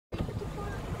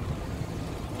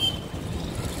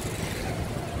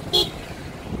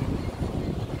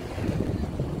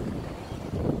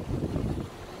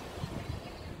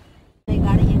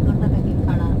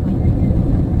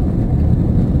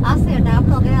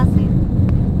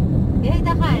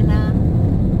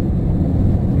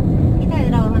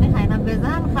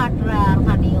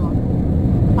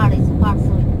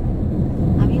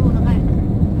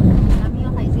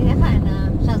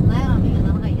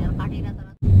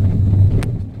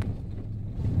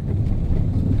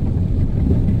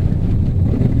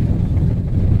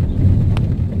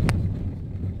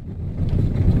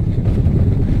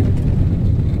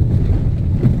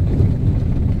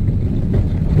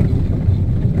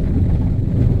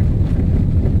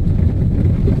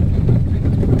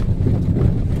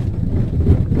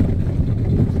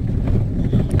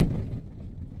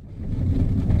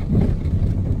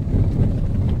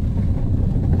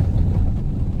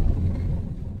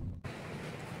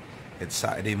It's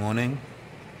Saturday morning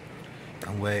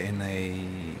and we're in a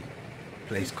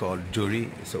place called Juri.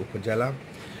 It's Upajala.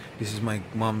 This is my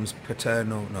mom's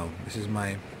this is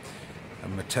my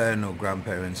maternal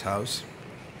grandparents' house.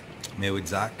 I'm here with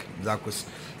Zach. Zach was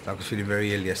feeling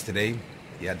very ill yesterday.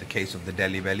 He had the case of the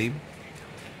Delhi belly,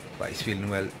 but he's feeling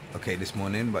well okay this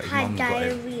morning. But his mom's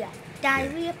diarrhea.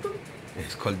 Diarrhea. Yeah.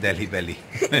 It's called Delhi belly.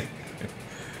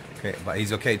 Okay, but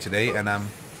he's okay today, and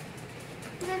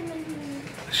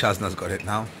Shazna's got it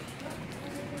now.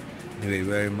 Anyway,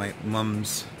 we're in my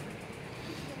mum's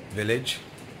village.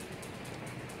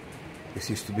 This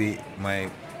used to be my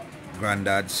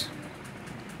granddad's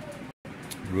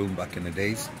room back in the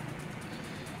days.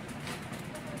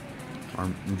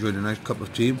 I'm enjoying a nice cup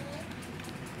of tea.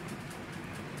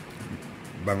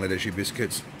 Bangladeshi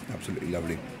biscuits, absolutely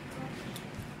lovely.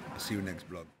 I'll see you next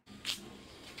vlog.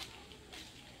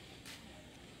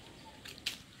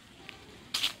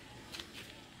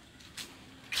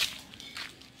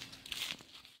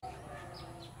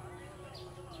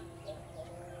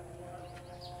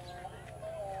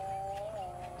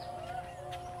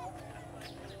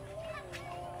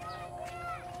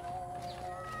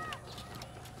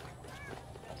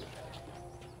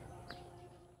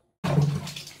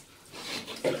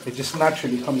 It just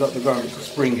naturally comes up the ground. It's a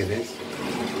spring, it is.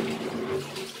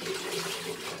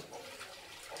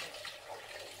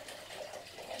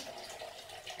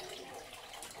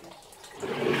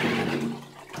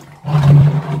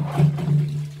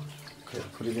 Okay,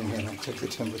 put it in here and check the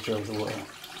temperature of the water.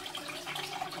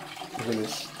 Look at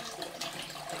this.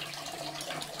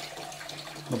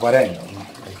 No, bari,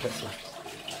 like that's it.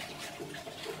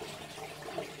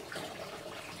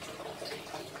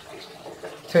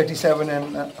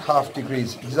 37.5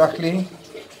 degrees, exactly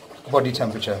body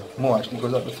temperature. More actually,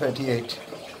 goes up to 38.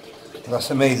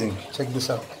 That's amazing. Check this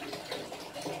out.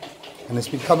 And it's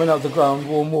been coming out of the ground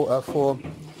warm water for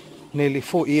nearly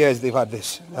 40 years. They've had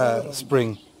this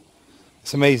spring.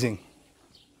 It's amazing.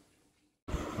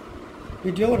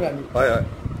 Video running. Oh yeah.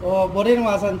 Oh, boring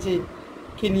masanchi,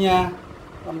 Kenya.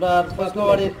 Amda first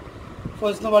nobody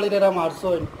there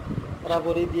marso.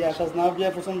 Rabori dia Shazna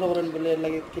dia pusam dogoran bole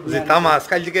lagi Kenya. Zita mas,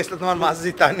 kalji kesla tomar mas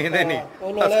zita nahi. Oh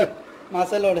lole,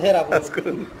 masel lode hera.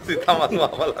 Zita mas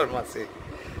mawalar masi.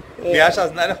 Dia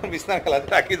Shazna ne bisna kala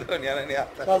taki do niya nahi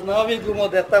aata. Shazna bhi gumo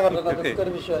deta varna na dukkar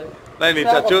vishay. Nahi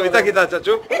chachu, ita kita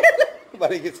chachu.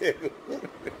 Bari kise.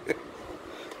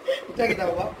 Ita kita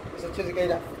baba. Sachu se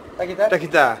kaida. Takita.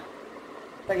 Takita.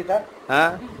 Takita.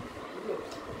 Ha?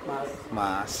 Mas.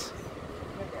 Mas.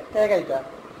 Kaya kaida.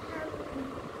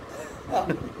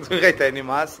 Kaya tayo ni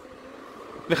mas.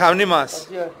 Nikhaw ni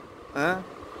mas. Ha?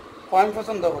 Kwan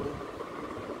pasand ako.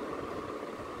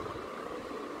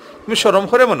 मी शरम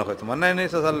करे मनो खै तुम नहीं नहीं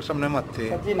ससाल सामने मत थे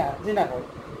जीना को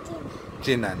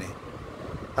जीना नहीं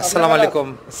अस्सलाम वालेकुम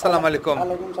वालेकुम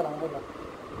सलाम बोला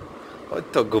ओ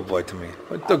तो गुड बॉय तुम्हें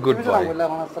ओ तो गुड बॉय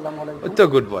अस्सलाम वालेकुम ओ तो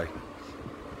गुड बॉय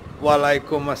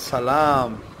वालेकुम अस्सलाम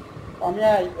আমি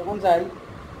এখন যাই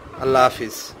আল্লাহ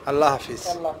হাফেজ আল্লাহ হাফেজ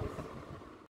আল্লাহ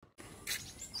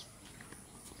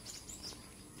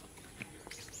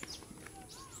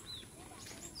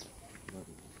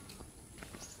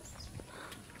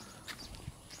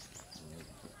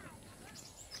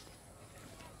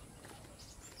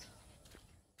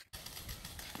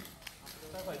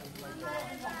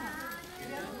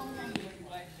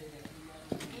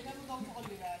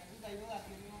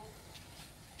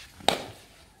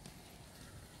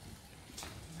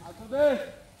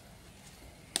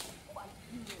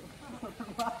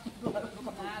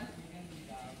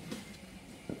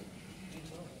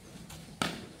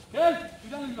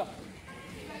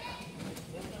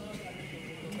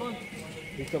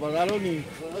Bisa bagalo ni.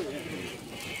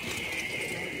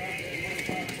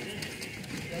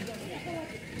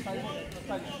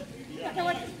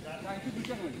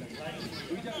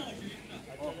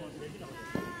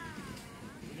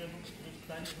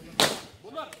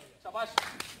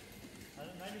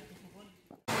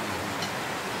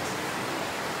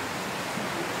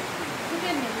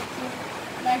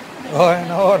 Oh,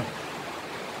 nahor.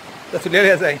 That's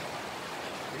really as I.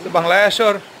 So Bangladesh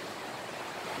or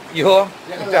yo,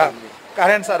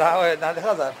 current sir, how is that?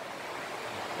 Sir,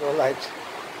 your light.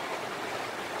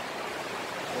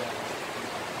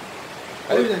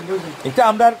 Ita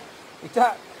amdar,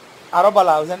 ita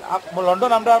Arabala, and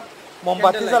London amdar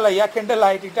Mombati jalaiya candle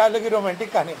light. Ita lagi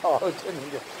romantic kani. Oh,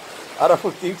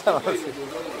 Arafuti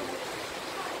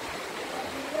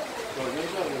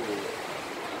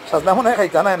Shazna mo na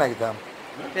khaita na kita.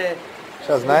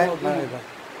 Shazna na kita.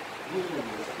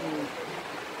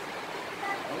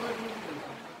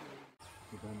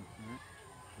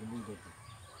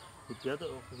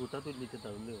 কুকুরটা তুই নিতে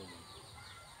তাহলে হবে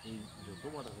এই যত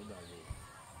মাথা হয়ে যাবে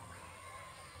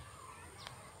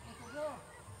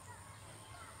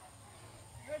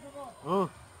ও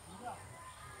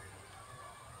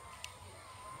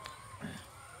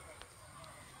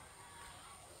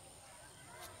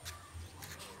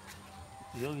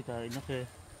여기다 이렇게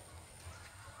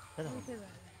해라.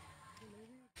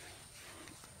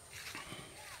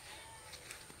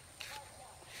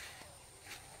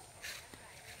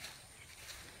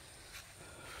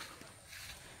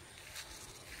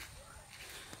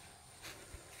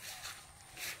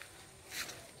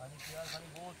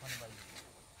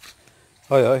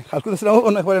 হয় হয় কালকে তো সেটা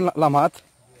অনেক পরে লামাত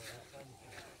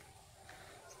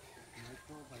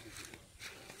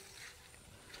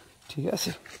ঠিক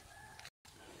আছে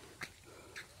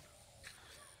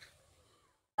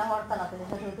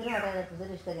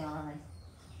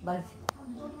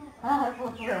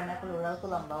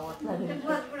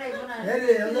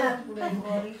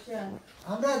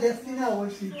আমরা দেখছি না ওই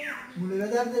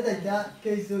মূল্যবাজার যে দাইটা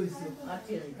কেস হইছে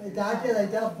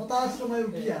দাইটা হতাশ সময়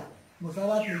উঠিয়া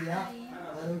মোসাবাত নিয়া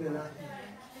আরো গেলা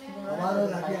আবারও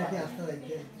লাঠি লাঠি আসতে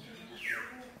দাইতে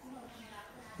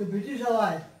তো ব্রিটিশ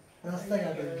সবাই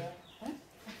রাস্তাঘাটে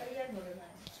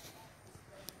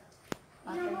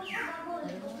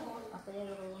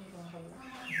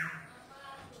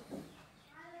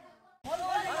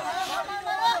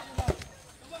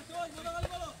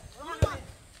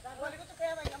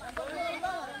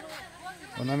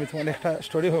আমি তোমার একটা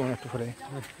স্টোরি হবো না একটু করে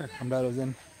আমরা রোজেন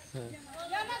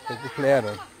একটু প্লেয়ার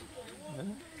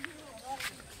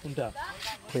কোনটা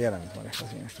প্লেয়ার আমি তোমার একটা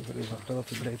একটু করে ঘরটা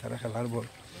তো প্লেয়ার তারা খেলার বল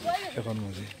এখন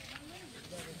মজে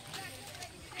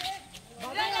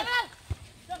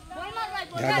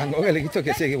গাঙ্গ গেলে কি তো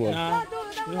কেসে কি বল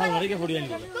তুমি হালমারি কে পড়ি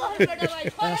আনবে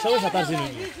সবাই সাঁতার চিনি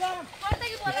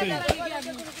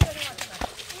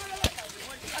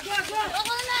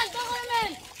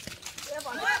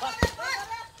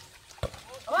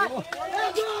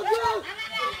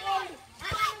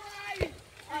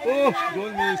Oh,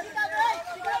 goal miss.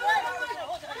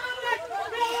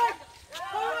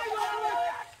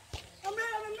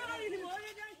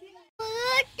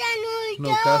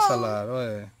 Nunca salar,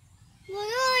 oye.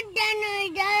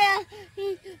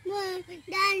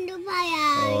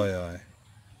 Oye, oye.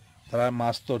 Tara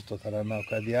más torto, tara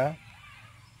nauka dia.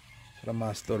 Tara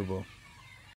más torbo.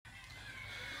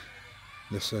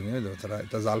 Eso ni lo tara,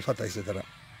 ita zalfa taise tara.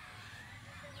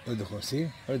 Oye,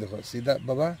 see that,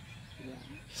 Baba?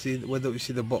 See whether you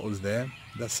see the bottles there?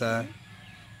 That's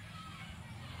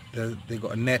they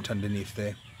got a net underneath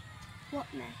there. What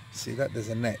net? See that? There's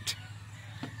a net.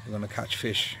 We're gonna catch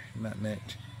fish in that net.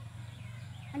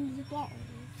 And the bottle.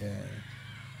 Yeah.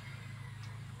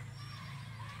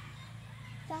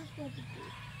 That's what it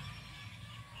is.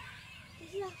 This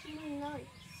is actually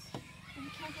nice. And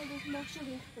the careful, there's more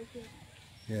sugar for here.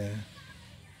 Yeah.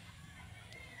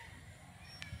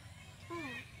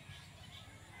 Oh.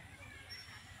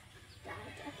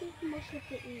 Dad, I think we must look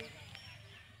at you.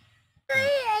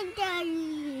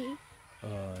 Daddy.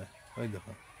 Oh, wait the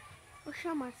fuck. Or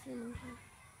show my son.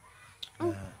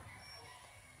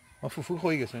 Fufu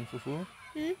khoi gechen, fufu?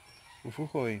 Fufu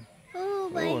khoi. Oh,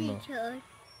 baby child.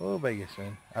 Oh, bai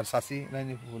gechen. Ar sasi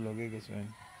nani fufu loge gechen.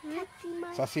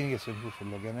 Sasi gechen fufu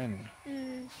loge nani.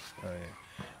 Oye.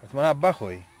 Tomar abba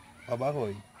khoi. Abba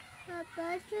khoi. Papa,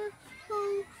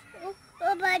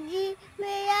 oh, baby,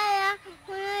 मेरा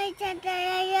उन्हें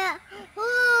चटाया ओ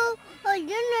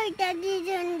जुन्नत दादी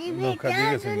जंदी बेटा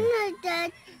जुन्नत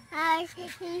आज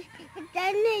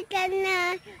चलने चलना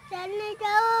चलने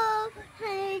जाओ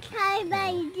खाई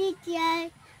बाई दिया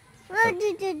वो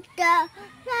दिया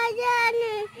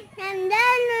साजाने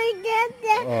नंदन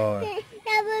उधर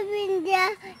तब बिंदिया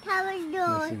तब दो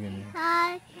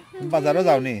बाजारो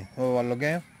जाओनी ओ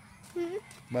वालोगे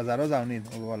बाजारो जाओनी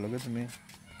ओ वालोगे तुम्हें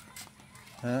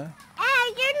हाँ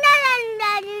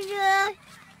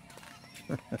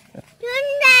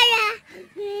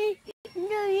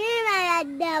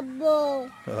Dabo.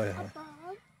 Oh, yeah.